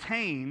to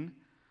obtain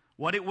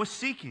what it was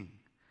seeking,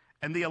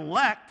 and the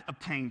elect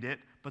obtained it,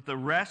 but the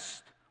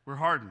rest were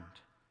hardened.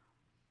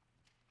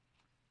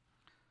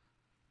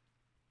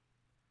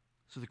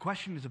 So the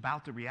question is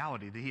about the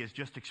reality that he has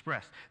just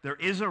expressed. There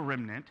is a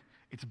remnant.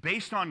 It's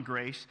based on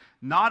grace,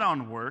 not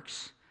on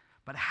works.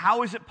 But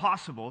how is it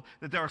possible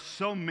that there are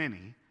so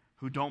many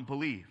who don't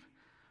believe?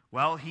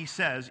 Well, he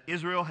says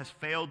Israel has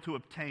failed to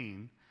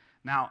obtain.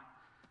 Now,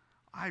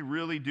 I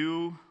really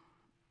do.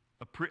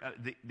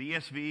 The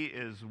ESV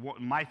is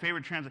my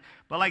favorite translation.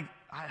 But I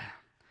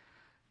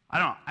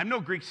don't know. I'm no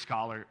Greek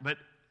scholar, but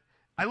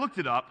I looked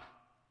it up.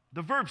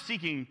 The verb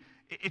seeking,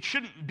 it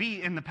shouldn't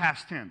be in the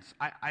past tense.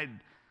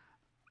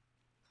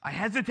 I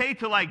hesitate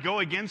to go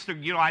against,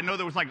 I know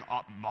there was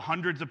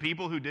hundreds of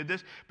people who did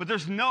this, but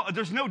there's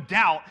no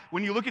doubt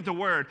when you look at the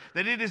word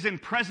that it is in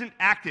present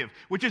active,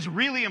 which is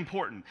really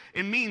important.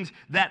 It means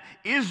that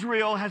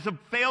Israel has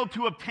failed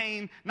to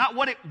obtain not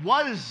what it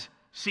was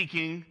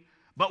seeking,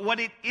 but what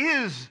it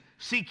is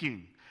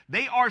seeking.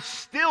 They are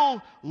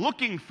still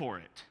looking for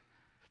it.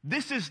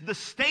 This is the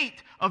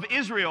state of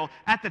Israel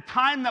at the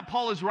time that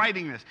Paul is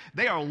writing this.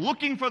 They are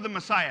looking for the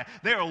Messiah.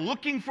 They are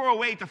looking for a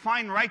way to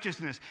find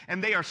righteousness,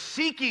 and they are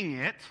seeking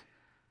it,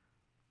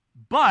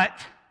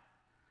 but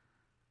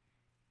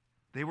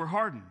they were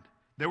hardened.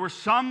 There were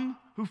some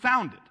who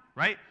found it,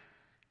 right?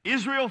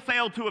 Israel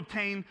failed to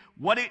obtain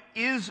what it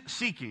is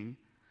seeking.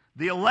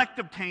 The elect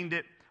obtained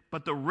it,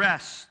 but the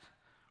rest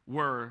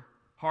were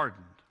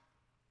hardened.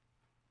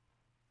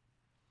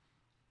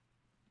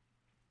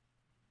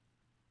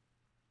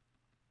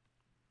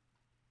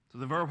 So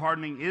the verb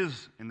hardening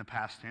is in the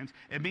past tense.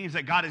 It means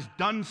that God has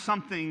done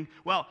something.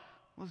 Well,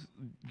 let's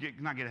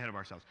not get ahead of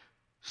ourselves.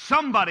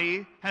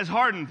 Somebody has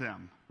hardened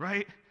them,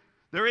 right?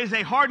 There is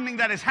a hardening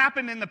that has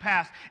happened in the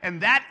past,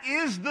 and that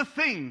is the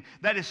thing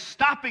that is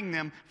stopping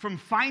them from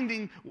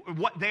finding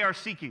what they are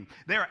seeking.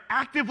 They are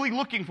actively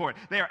looking for it.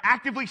 They are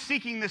actively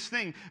seeking this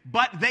thing,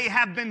 but they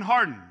have been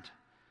hardened.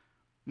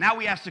 Now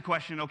we ask the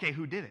question, okay,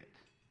 who did it?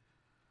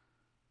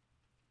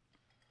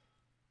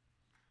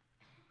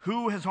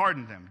 Who has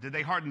hardened them? Did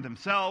they harden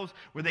themselves?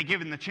 Were they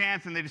given the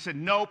chance and they just said,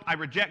 nope, I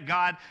reject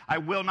God, I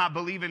will not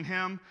believe in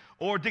him?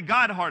 Or did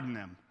God harden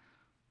them?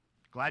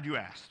 Glad you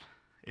asked.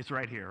 It's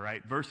right here,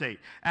 right? Verse 8.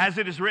 As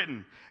it is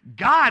written,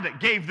 God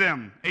gave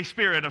them a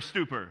spirit of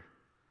stupor,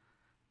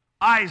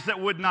 eyes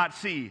that would not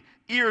see,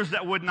 ears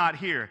that would not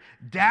hear,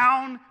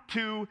 down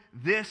to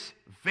this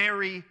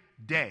very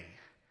day.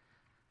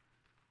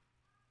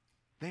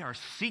 They are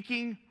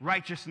seeking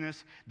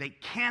righteousness. They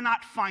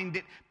cannot find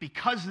it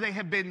because they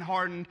have been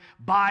hardened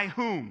by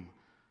whom?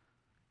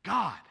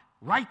 God.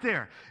 Right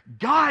there.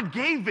 God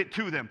gave it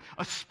to them.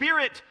 A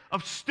spirit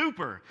of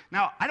stupor.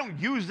 Now, I don't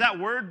use that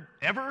word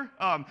ever.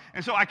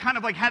 And so I kind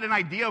of like had an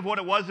idea of what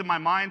it was in my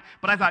mind.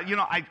 But I thought,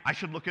 I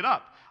should look it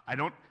up.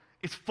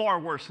 It's far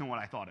worse than what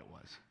I thought it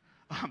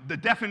was. The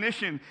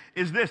definition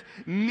is this: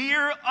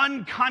 near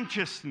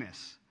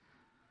unconsciousness.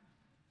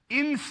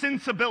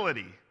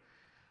 Insensibility.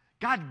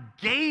 God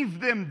gave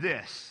them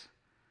this.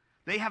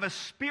 They have a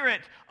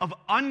spirit of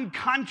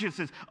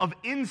unconsciousness, of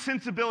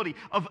insensibility,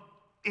 of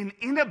an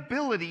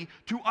inability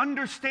to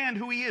understand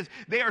who he is.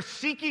 They are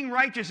seeking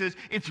righteousness.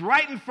 It's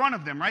right in front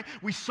of them, right?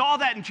 We saw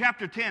that in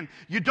chapter 10.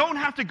 You don't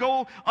have to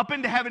go up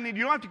into heaven and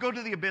you don't have to go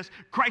to the abyss.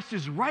 Christ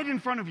is right in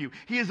front of you.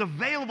 He is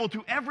available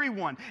to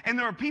everyone. And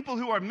there are people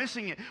who are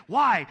missing it.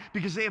 Why?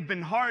 Because they have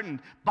been hardened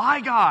by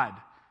God.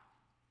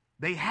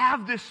 They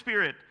have this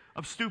spirit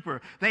of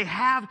stupor.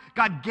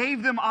 God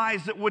gave them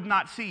eyes that would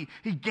not see.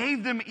 He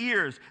gave them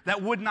ears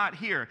that would not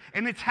hear.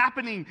 And it's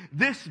happening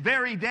this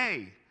very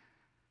day.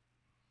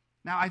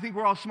 Now, I think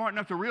we're all smart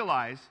enough to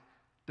realize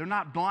they're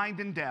not blind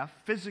and deaf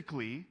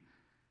physically.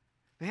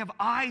 They have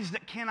eyes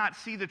that cannot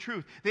see the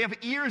truth. They have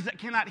ears that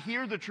cannot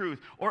hear the truth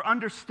or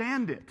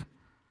understand it.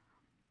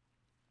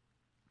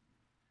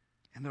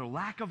 And their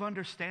lack of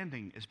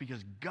understanding is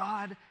because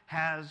God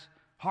has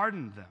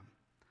hardened them.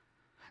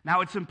 Now,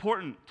 it's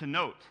important to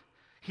note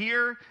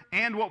here,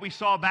 and what we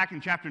saw back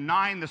in chapter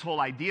 9, this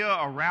whole idea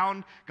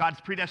around God's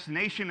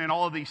predestination and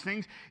all of these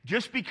things,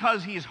 just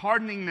because he is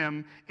hardening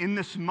them in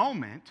this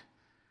moment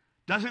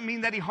doesn't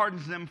mean that he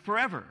hardens them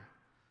forever.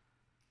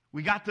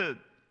 We got the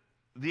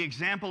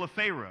example of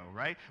Pharaoh,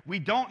 right? We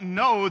don't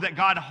know that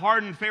God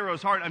hardened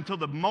Pharaoh's heart until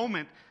the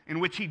moment in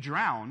which he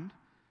drowned.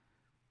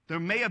 There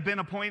may have been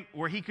a point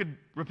where he could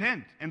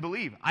repent and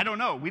believe. I don't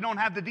know. We don't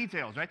have the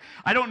details, right?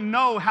 I don't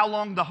know how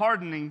long the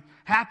hardening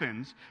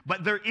happens,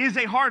 but there is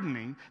a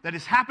hardening that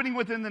is happening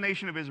within the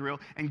nation of Israel,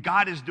 and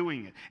God is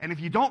doing it. And if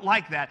you don't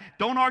like that,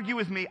 don't argue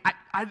with me.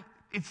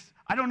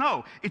 I don't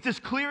know. It's as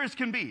clear as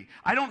can be.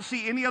 I don't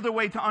see any other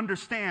way to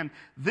understand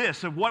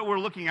this of what we're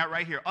looking at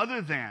right here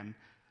other than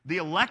the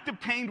elect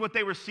obtained what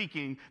they were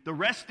seeking. The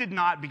rest did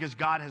not, because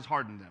God has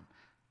hardened them.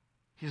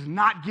 He has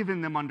not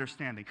given them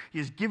understanding. He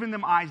has given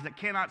them eyes that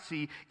cannot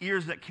see,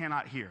 ears that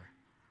cannot hear.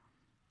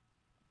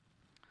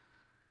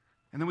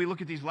 And then we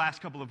look at these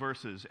last couple of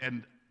verses,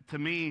 and to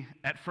me,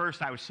 at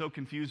first, I was so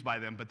confused by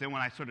them, but then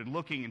when I started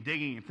looking and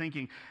digging and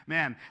thinking,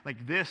 man,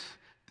 like this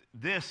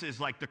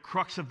is like the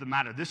crux of the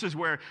matter. This is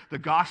where the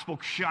gospel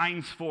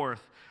shines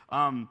forth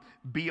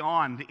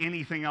beyond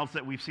anything else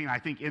that we've seen, I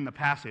think, in the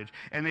passage.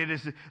 And it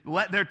is,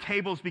 let their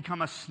tables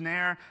become a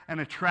snare and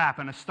a trap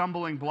and a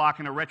stumbling block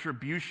and a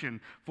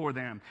retribution for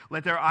them.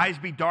 Let their eyes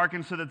be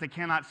darkened so that they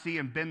cannot see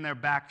and bend their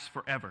backs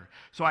forever.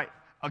 So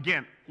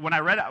when I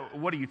read it,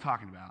 what are you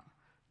talking about?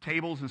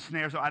 Tables and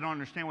snares? I don't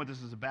understand what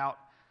this is about.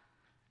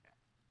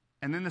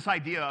 And then this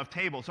idea of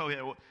table.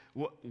 So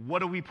what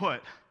do we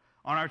put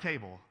on our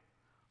table?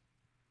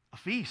 A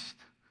feast,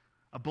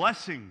 a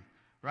blessing,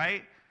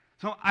 right?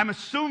 So I'm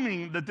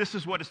assuming that this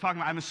is what it's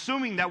talking about. I'm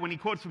assuming that when he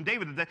quotes from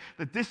David,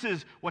 that this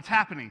is what's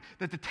happening,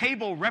 that the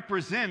table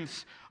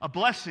represents a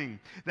blessing,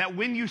 that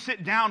when you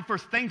sit down for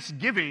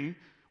Thanksgiving,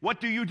 what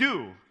do?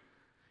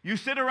 You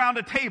sit around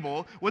a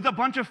table with a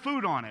bunch of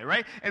food on it,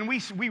 right? And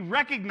we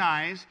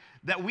recognize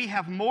that we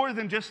have more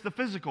than just the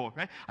physical,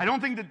 right? I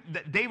don't think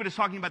that David is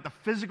talking about the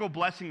physical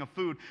blessing of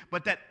food,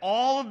 but that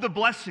all of the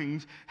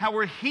blessings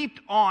were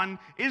heaped on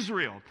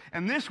Israel.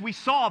 And this we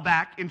saw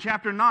back in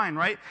chapter 9,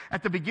 right?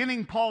 At the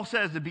beginning, Paul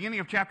says, the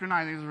beginning of chapter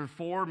 9, I think there's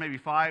 4, maybe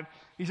 5,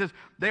 he says,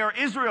 they are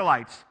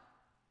Israelites.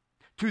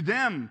 To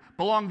them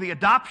belong the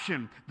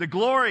adoption, the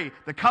glory,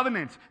 the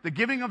covenants, the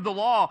giving of the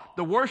law,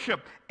 the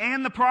worship,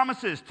 and the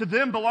promises. To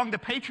them belong the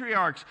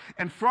patriarchs,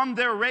 and from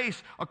their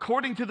race,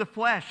 according to the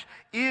flesh,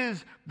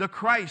 is the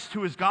Christ,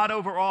 who is God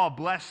over all,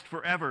 blessed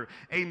forever.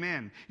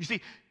 Amen. You see,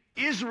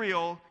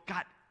 Israel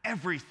got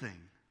everything.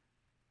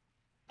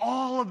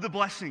 All of the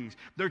blessings.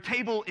 Their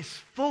table is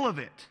full of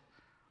it.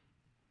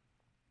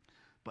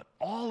 But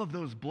all of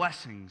those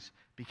blessings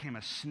became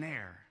a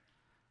snare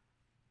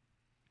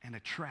and a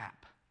trap.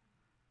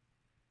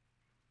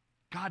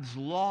 God's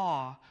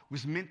law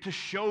was meant to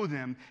show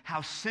them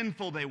how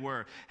sinful they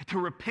were, to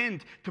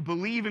repent, to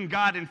believe in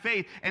God in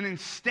faith. And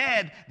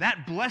instead,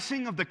 that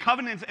blessing of the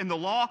covenants and the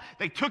law,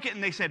 they took it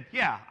and they said,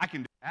 yeah, I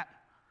can do that.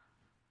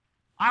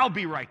 I'll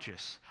be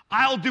righteous.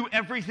 I'll do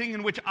everything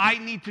in which I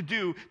need to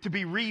do to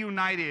be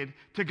reunited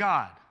to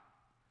God.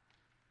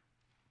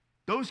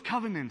 Those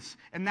covenants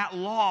and that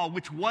law,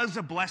 which was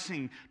a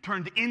blessing,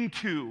 turned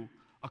into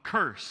a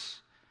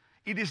curse.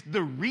 It is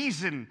the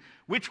reason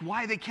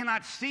why they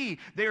cannot see.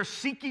 They are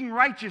seeking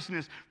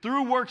righteousness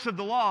through works of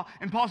the law.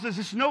 And Paul says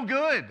it's no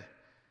good.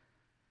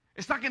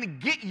 It's not going to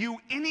get you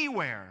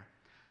anywhere.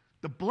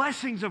 The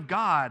blessings of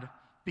God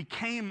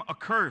became a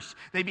curse.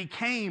 They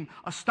became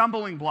a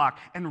stumbling block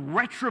and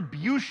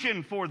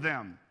retribution for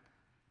them.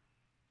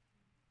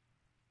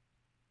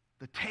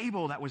 The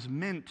table that was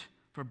meant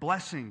for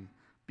blessing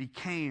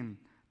became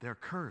their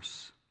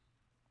curse.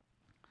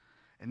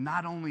 And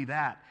not only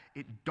that,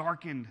 it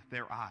darkened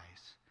their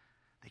eyes.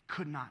 They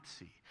could not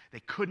see. They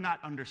could not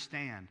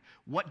understand.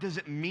 What does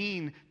it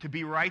mean to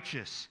be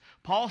righteous?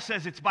 Paul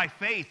says it's by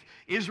faith.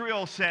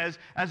 Israel says,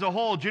 as a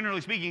whole,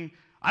 generally speaking,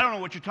 I don't know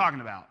what you're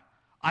talking about.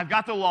 I've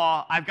got the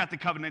law. I've got the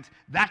covenants.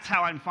 That's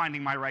how I'm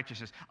finding my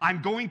righteousness.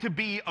 I'm going to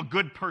be a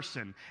good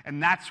person,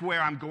 and that's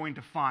where I'm going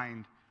to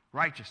find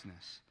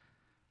righteousness.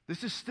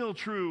 This is still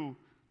true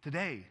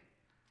today.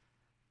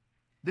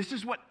 This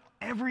is what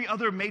every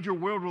other major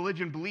world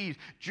religion believes.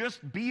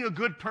 Just be a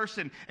good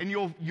person and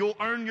you'll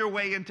earn your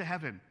way into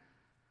heaven.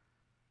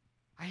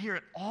 I hear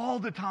it all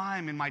the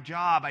time in my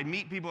job. I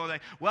meet people and they,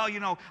 well,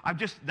 I'm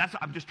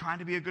just trying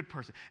to be a good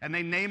person. And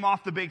they name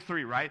off the big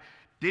three, right?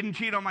 Didn't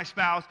cheat on my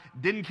spouse,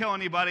 didn't kill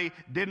anybody,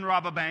 didn't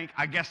rob a bank.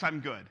 I guess I'm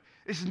good.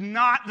 This is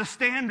not the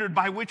standard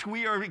by which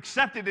we are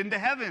accepted into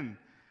heaven.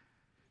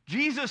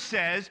 Jesus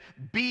says,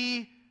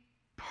 be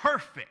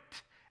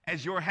perfect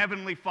as your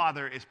heavenly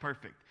Father is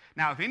perfect.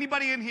 Now, if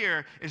anybody in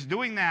here is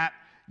doing that,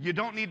 you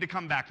don't need to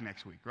come back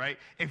next week, right?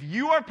 If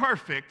you are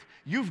perfect,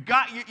 you've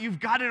got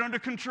it under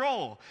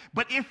control.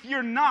 But if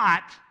you're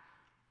not,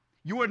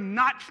 you are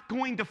not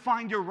going to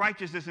find your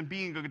righteousness in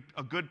being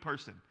a good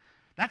person.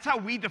 That's how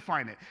we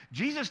define it.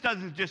 Jesus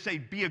doesn't just say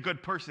be a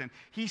good person.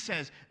 He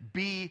says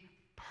be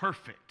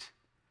perfect.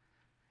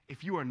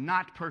 If you are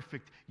not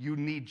perfect, you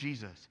need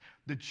Jesus.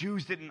 The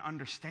Jews didn't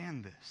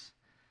understand this.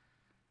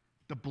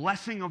 The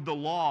blessing of the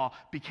law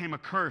became a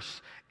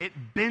curse. It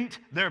bent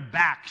their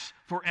backs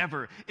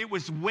forever. It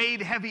was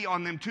weighed heavy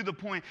on them to the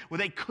point where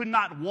they could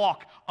not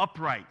walk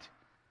upright.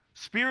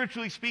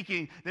 Spiritually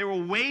speaking, they were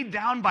weighed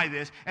down by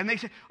this, and they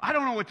said, I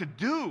don't know what to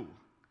do.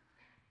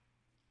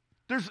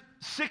 There's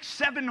 600,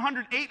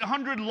 700,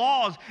 800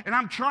 laws, and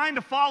I'm trying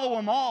to follow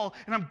them all,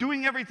 and I'm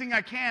doing everything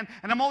I can,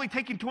 and I'm only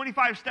taking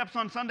 25 steps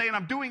on Sunday, and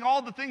I'm doing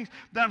all the things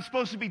that I'm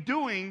supposed to be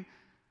doing,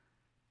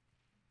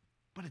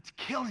 but it's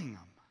killing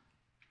them.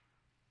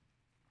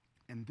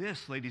 And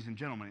this, ladies and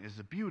gentlemen, is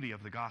the beauty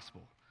of the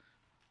gospel.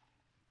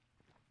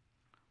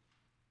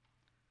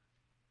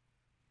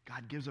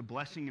 God gives a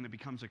blessing and it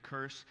becomes a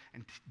curse,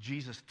 and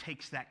Jesus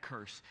takes that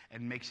curse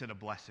and makes it a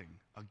blessing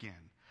again.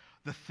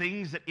 The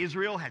things that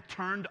Israel had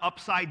turned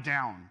upside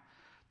down,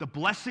 the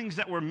blessings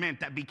that were meant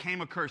that became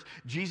a curse,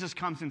 Jesus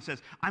comes and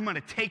says, I'm going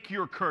to take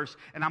your curse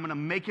and I'm going to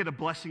make it a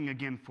blessing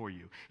again for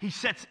you. He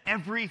sets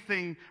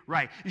everything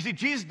right. You see,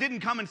 Jesus didn't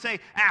come and say,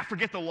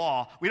 forget the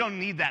law. We don't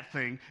need that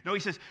thing. No,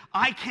 he says,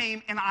 I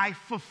came and I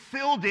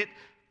fulfilled it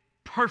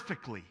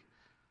perfectly.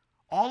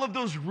 All of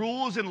those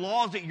rules and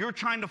laws that you're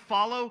trying to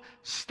follow,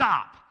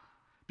 stop.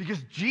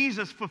 Because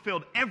Jesus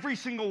fulfilled every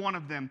single one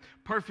of them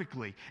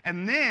perfectly.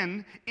 And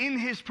then, in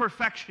his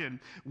perfection,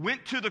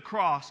 went to the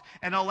cross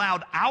and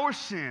allowed our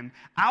sin,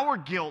 our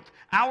guilt,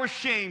 our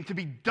shame to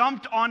be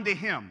dumped onto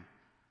him.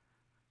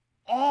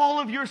 All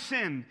of your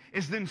sin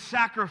is then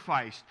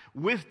sacrificed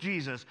with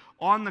Jesus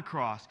on the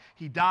cross.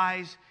 He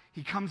dies,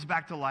 he comes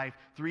back to life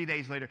 3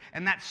 days later.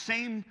 And that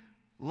same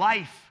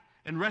life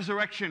and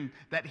resurrection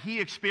that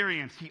he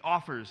experienced, he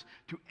offers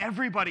to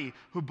everybody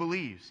who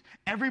believes.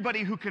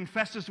 Everybody who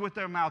confesses with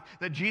their mouth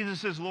that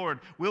Jesus is Lord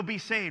will be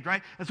saved,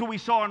 right? That's what we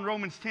saw in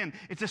Romans 10.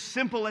 It's as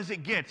simple as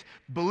it gets.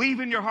 Believe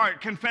in your heart,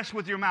 confess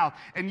with your mouth,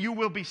 and you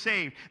will be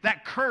saved.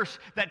 That curse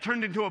that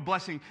turned into a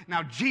blessing,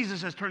 now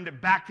Jesus has turned it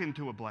back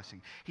into a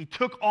blessing. He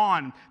took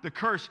on the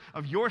curse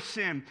of your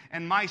sin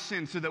and my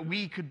sin so that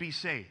we could be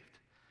saved.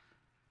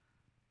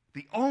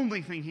 The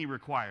only thing he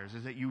requires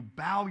is that you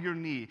bow your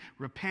knee,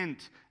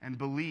 repent, and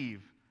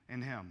believe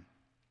in him.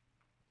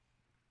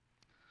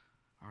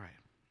 All right,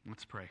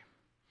 let's pray.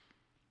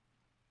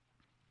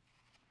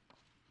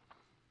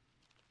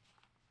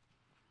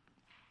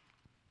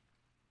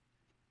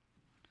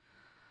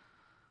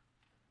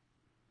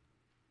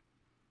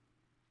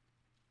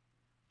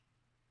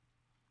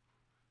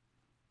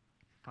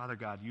 Father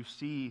God, you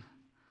see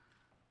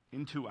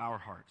into our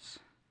hearts.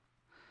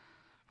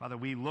 Father,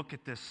 we look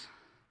at this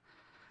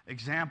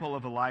example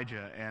of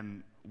Elijah,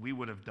 and we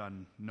would have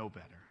done no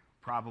better.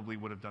 Probably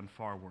would have done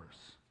far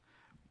worse.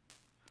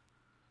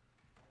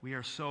 We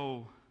are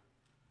so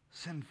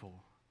sinful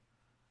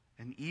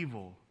and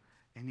evil,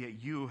 and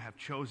yet you have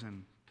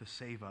chosen to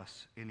save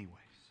us anyways.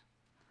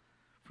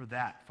 For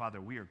that,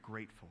 Father, we are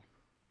grateful.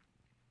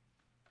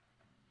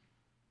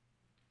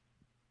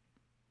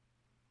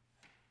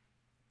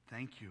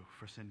 Thank you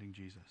for sending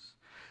Jesus.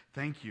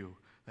 Thank you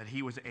that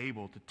he was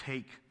able to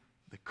take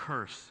the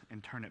curse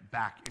and turn it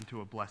back into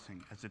a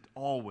blessing, as it's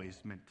always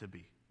meant to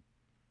be.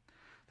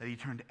 That he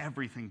turned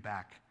everything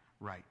back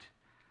right.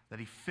 That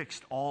he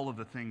fixed all of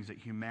the things that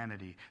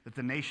humanity, that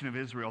the nation of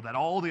Israel, that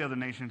all the other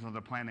nations on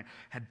the planet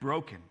had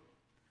broken.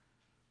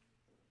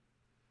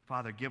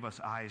 Father, give us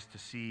eyes to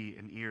see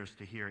and ears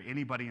to hear.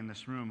 Anybody in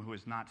this room who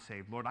is not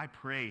saved, Lord, I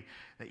pray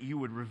that you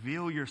would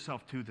reveal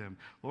yourself to them.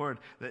 Lord,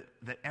 that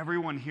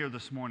everyone here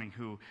this morning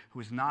who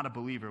is not a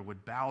believer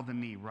would bow the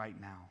knee right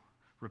now,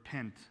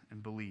 repent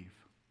and believe.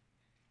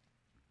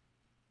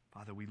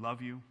 Father, we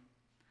love you.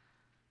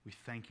 We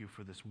thank you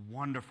for this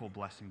wonderful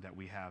blessing that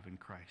we have in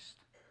Christ.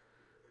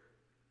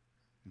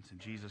 It's in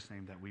Jesus'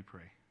 name that we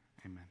pray.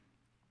 Amen.